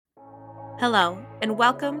Hello, and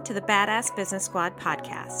welcome to the Badass Business Squad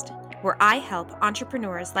podcast, where I help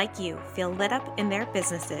entrepreneurs like you feel lit up in their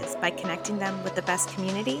businesses by connecting them with the best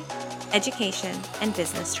community, education, and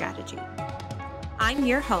business strategy. I'm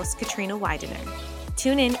your host, Katrina Widener.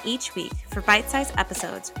 Tune in each week for bite-sized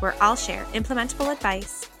episodes where I'll share implementable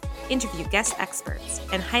advice, interview guest experts,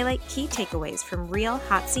 and highlight key takeaways from real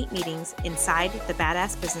hot seat meetings inside the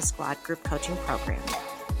Badass Business Squad group coaching program.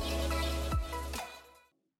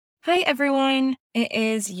 Hi, everyone. It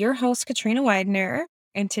is your host, Katrina Widener,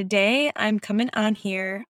 and today I'm coming on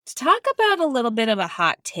here to talk about a little bit of a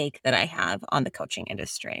hot take that I have on the coaching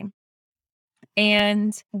industry.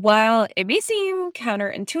 And while it may seem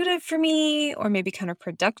counterintuitive for me or maybe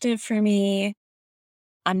counterproductive for me,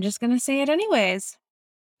 I'm just going to say it anyways.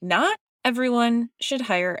 Not everyone should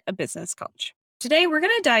hire a business coach. Today, we're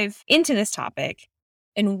going to dive into this topic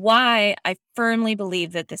and why I firmly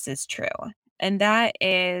believe that this is true. And that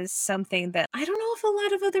is something that I don't know if a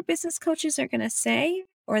lot of other business coaches are going to say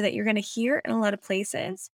or that you're going to hear in a lot of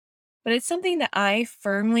places, but it's something that I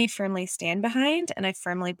firmly stand behind and I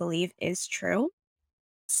firmly believe is true.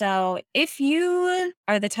 So if you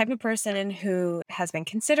are the type of person who has been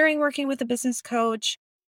considering working with a business coach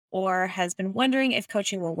or has been wondering if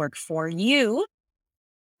coaching will work for you,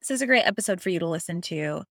 this is a great episode for you to listen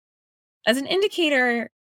to as an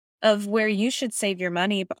indicator of where you should save your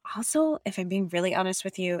money, but also, if I'm being really honest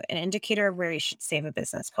with you, an indicator of where you should save a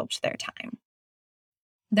business coach their time.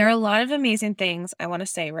 There are a lot of amazing things I want to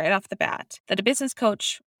say right off the bat that a business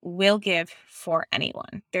coach will give for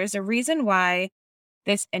anyone. There's a reason why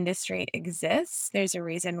this industry exists. There's a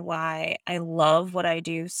reason why I love what I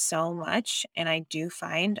do so much, and I do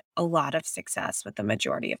find a lot of success with the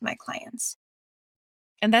majority of my clients.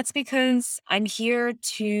 And that's because I'm here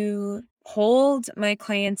to hold my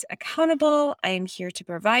clients accountable. I am here to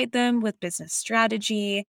provide them with business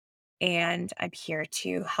strategy, and I'm here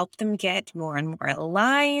to help them get more and more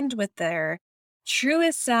aligned with their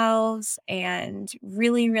truest selves and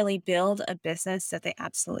really build a business that they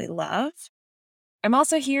absolutely love. I'm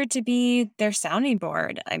also here to be their sounding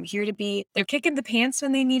board. I'm here to be their kick in the pants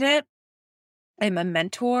when they need it. I'm a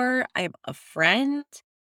mentor. I'm a friend.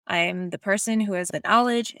 I'm the person who has the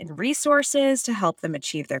knowledge and resources to help them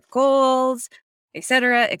achieve their goals, et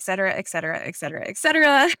cetera, et cetera, et cetera, et cetera, et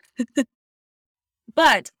cetera.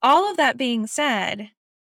 But all of that being said,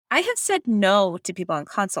 I have said no to people on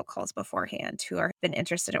consult calls beforehand who have been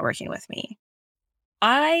interested in working with me.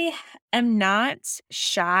 I am not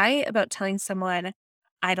shy about telling someone,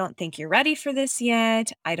 I don't think you're ready for this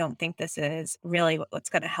yet. I don't think this is really what's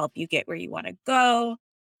going to help you get where you want to go.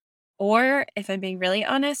 Or if I'm being really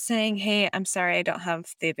honest, saying, hey, I'm sorry, I don't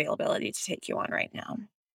have the availability to take you on right now.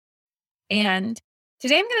 And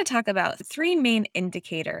today I'm going to talk about three main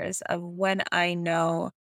indicators of when I know,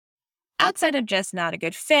 outside of just not a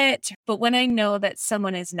good fit, but when I know that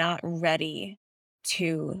someone is not ready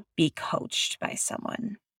to be coached by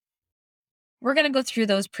someone. We're going to go through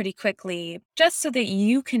those pretty quickly just so that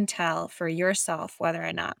you can tell for yourself whether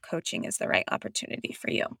or not coaching is the right opportunity for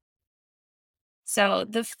you. So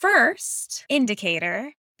the first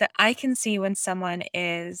indicator that I can see when someone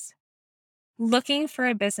is looking for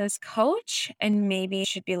a business coach and maybe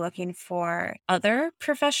should be looking for other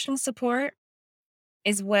professional support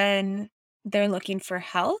is when they're looking for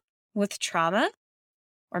help with trauma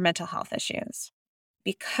or mental health issues.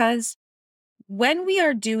 Because when we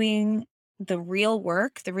are doing the real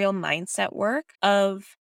work, the real mindset work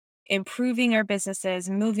of improving our businesses,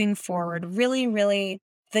 moving forward, really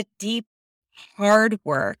the deep, hard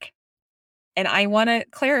work. And I want to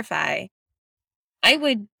clarify, I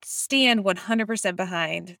would stand 100%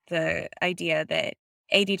 behind the idea that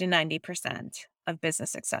 80 to 90% of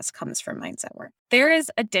business success comes from mindset work. There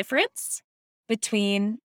is a difference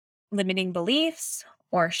between limiting beliefs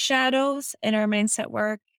or shadows in our mindset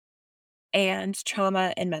work and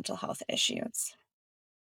trauma and mental health issues.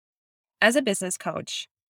 As a business coach,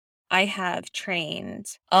 I have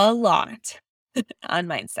trained a lot on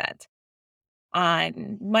mindset,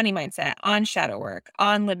 on money mindset, on shadow work,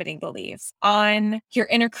 on limiting beliefs, on your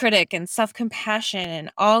inner critic and self-compassion and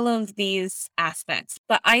all of these aspects.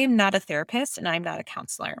 But I am not a therapist and I'm not a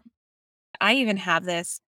counselor. I even have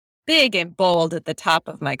this big and bold at the top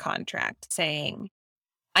of my contract saying,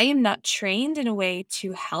 I am not trained in a way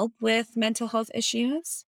to help with mental health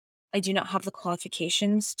issues. I do not have the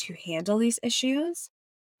qualifications to handle these issues.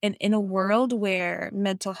 And in a world where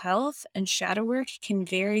mental health and shadow work can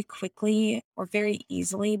very quickly or very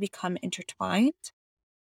easily become intertwined,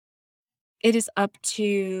 it is up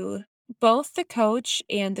to both the coach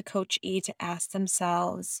and the coachee to ask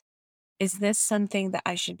themselves, is this something that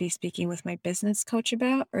I should be speaking with my business coach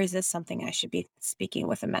about, or is this something I should be speaking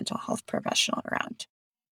with a mental health professional around?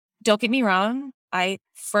 Don't get me wrong. I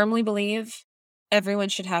firmly believe everyone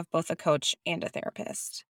should have both a coach and a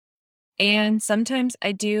therapist. And sometimes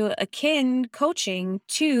I do akin coaching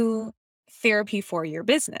to therapy for your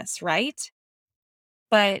business, right?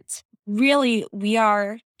 But really, we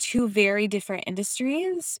are two very different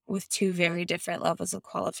industries with two very different levels of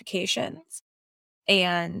qualifications.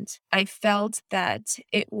 And I felt that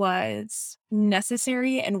it was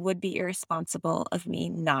necessary and would be irresponsible of me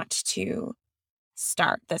not to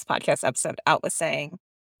start this podcast episode out with saying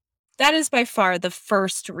that is by far the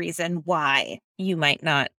first reason why you might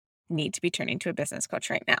not need to be turning to a business coach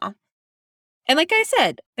right now. And like I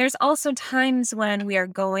said, there's also times when we are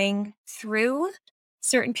going through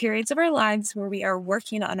certain periods of our lives where we are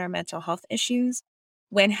working on our mental health issues,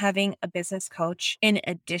 when having a business coach in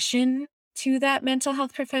addition to that mental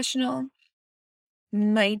health professional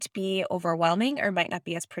might be overwhelming or might not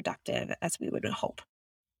be as productive as we would hope.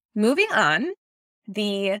 Moving on,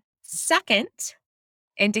 the second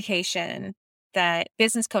indication that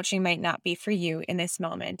business coaching might not be for you in this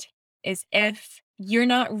moment is if you're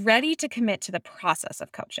not ready to commit to the process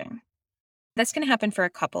of coaching. That's going to happen for a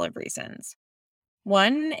couple of reasons.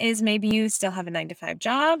 One is maybe you still have a 9 to 5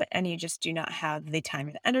 job and you just do not have the time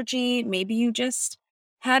and energy. Maybe you just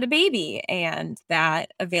had a baby and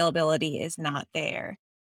that availability is not there.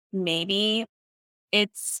 Maybe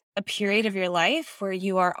it's a period of your life where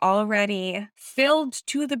you are already filled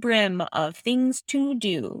to the brim of things to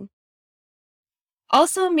do.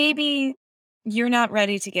 Also, maybe you're not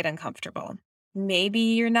ready to get uncomfortable. Maybe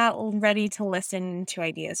you're not ready to listen to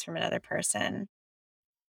ideas from another person.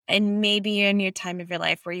 And maybe you're in your time of your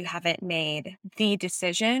life where you haven't made the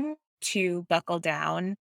decision to buckle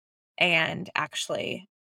down and actually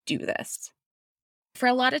do this. For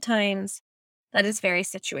a lot of times, that is very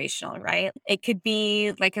situational, right? It could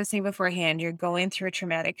be, like I was saying beforehand, you're going through a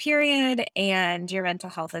traumatic period and your mental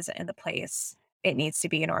health isn't in the place it needs to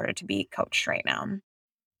be in order to be coached right now.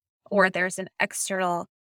 Or there's an external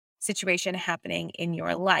situation happening in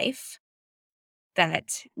your life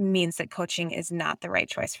that means that coaching is not the right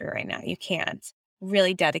choice for you right now. You can't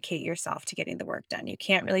really dedicate yourself to getting the work done. You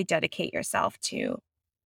can't really dedicate yourself to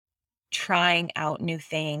trying out new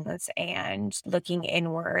things and looking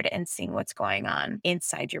inward and seeing what's going on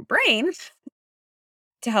inside your brain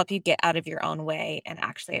to help you get out of your own way and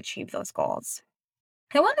actually achieve those goals.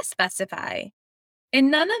 I want to specify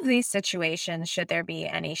in none of these situations should there be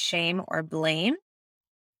any shame or blame.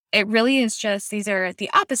 It really is just these are the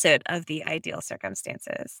opposite of the ideal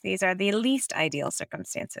circumstances. These are the least ideal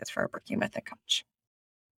circumstances for working with a coach.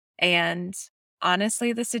 And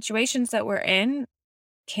honestly, the situations that we're in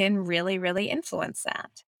can really, really influence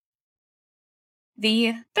that.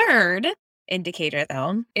 The third indicator,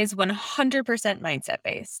 though, is 100% mindset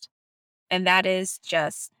based. And that is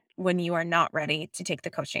just when you are not ready to take the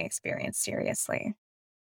coaching experience seriously.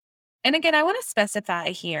 And again, I want to specify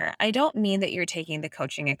here I don't mean that you're taking the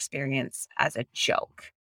coaching experience as a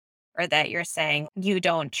joke or that you're saying you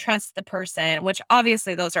don't trust the person, which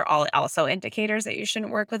obviously those are all also indicators that you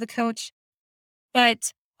shouldn't work with a coach.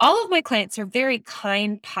 But all of my clients are very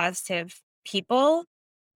kind, positive people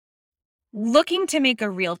looking to make a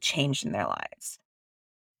real change in their lives.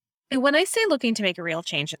 And when I say looking to make a real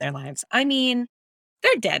change in their lives, I mean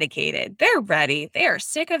they're dedicated, they're ready, they are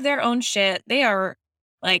sick of their own shit. They are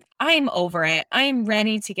like, I'm over it. I'm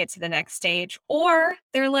ready to get to the next stage. Or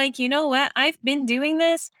they're like, you know what? I've been doing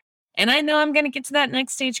this and I know I'm going to get to that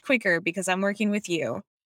next stage quicker because I'm working with you.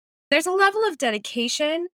 There's a level of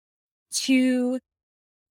dedication to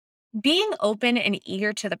being open and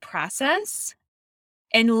eager to the process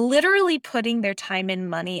and literally putting their time and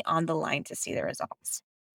money on the line to see the results.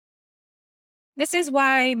 This is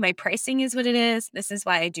why my pricing is what it is. This is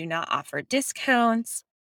why I do not offer discounts.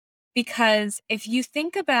 Because if you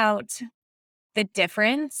think about the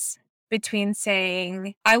difference between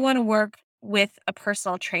saying, I want to work with a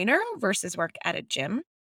personal trainer versus work at a gym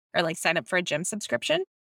or like sign up for a gym subscription,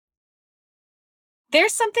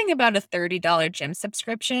 there's something about a $30 gym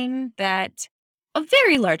subscription that a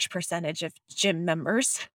very large percentage of gym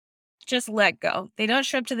members just let go. They don't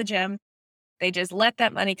show up to the gym. They just let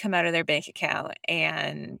that money come out of their bank account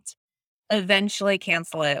and eventually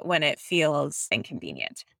cancel it when it feels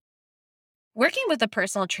inconvenient. Working with a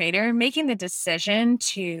personal trainer, making the decision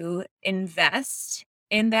to invest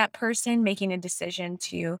in that person, making a decision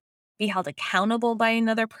to be held accountable by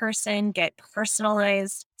another person, get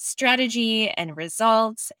personalized strategy and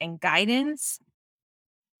results and guidance,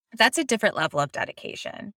 that's a different level of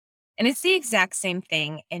dedication. And it's the exact same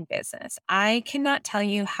thing in business. I cannot tell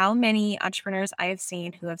you how many entrepreneurs I have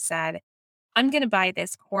seen who have said, I'm going to buy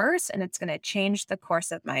this course and it's going to change the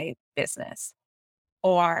course of my business.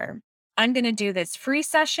 Or I'm going to do this free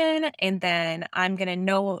session and then I'm going to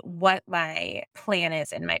know what my plan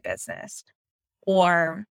is in my business.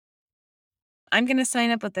 Or I'm going to sign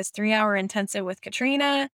up with this 3-hour intensive with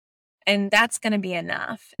Katrina and that's going to be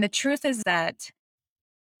enough. The truth is that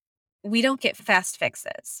we don't get fast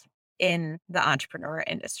fixes in the entrepreneur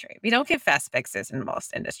industry. We don't get fast fixes in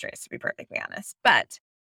most industries, to be perfectly honest. But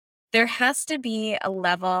there has to be a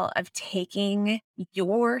level of taking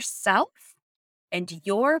yourself and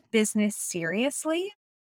your business seriously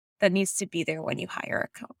that needs to be there when you hire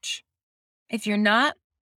a coach. If you're not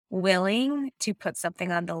willing to put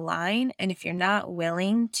something on the line, and if you're not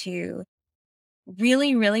willing to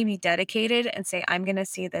really, really be dedicated and say, I'm going to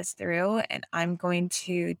see this through and I'm going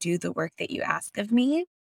to do the work that you ask of me,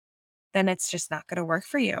 then it's just not going to work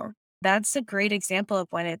for you. That's a great example of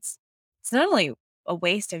when it's not only a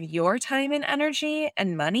waste of your time and energy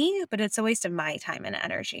and money, but it's a waste of my time and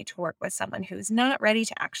energy to work with someone who's not ready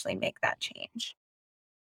to actually make that change.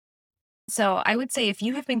 So I would say if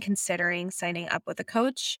you have been considering signing up with a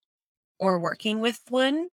coach or working with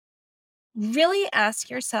one, really ask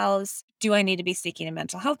yourselves, do I need to be seeking a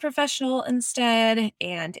mental health professional instead?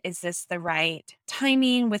 And is this the right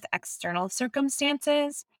timing with external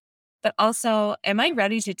circumstances? But also, am I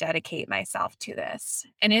ready to dedicate myself to this?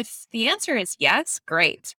 And if the answer is yes,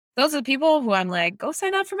 great. Those are the people who I'm like, go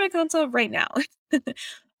sign up for my consult right now.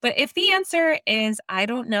 But if the answer is I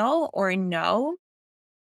don't know or no,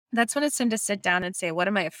 that's when it's time to sit down and say, what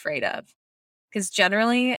am I afraid of? Because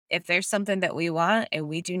generally, if there's something that we want and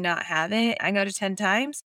we do not have it, I go to 10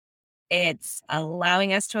 times, it's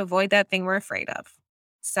allowing us to avoid that thing we're afraid of.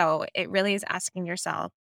 So it really is asking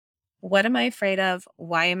yourself, what am I afraid of?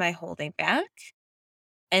 Why am I holding back?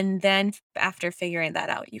 And then after figuring that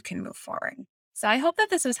out, you can move forward. So I hope that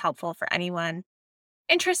this was helpful for anyone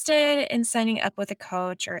interested in signing up with a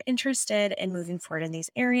coach or interested in moving forward in these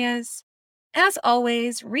areas. As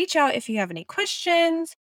always, reach out if you have any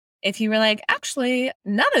questions. If you were like, actually,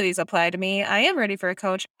 none of these apply to me, I am ready for a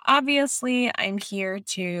coach. Obviously, I'm here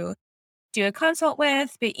to do a consult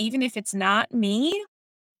with, but even if it's not me,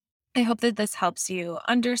 I hope that this helps you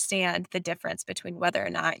understand the difference between whether or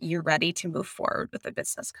not you're ready to move forward with a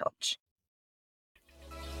business coach.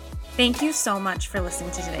 Thank you so much for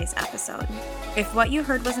listening to today's episode. If what you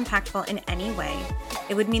heard was impactful in any way,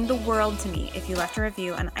 it would mean the world to me if you left a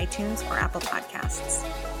review on iTunes or Apple Podcasts.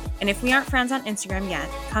 And if we aren't friends on Instagram yet,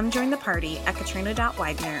 come join the party at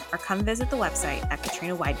katrina.widener or come visit the website at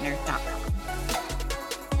katrinawidener.com.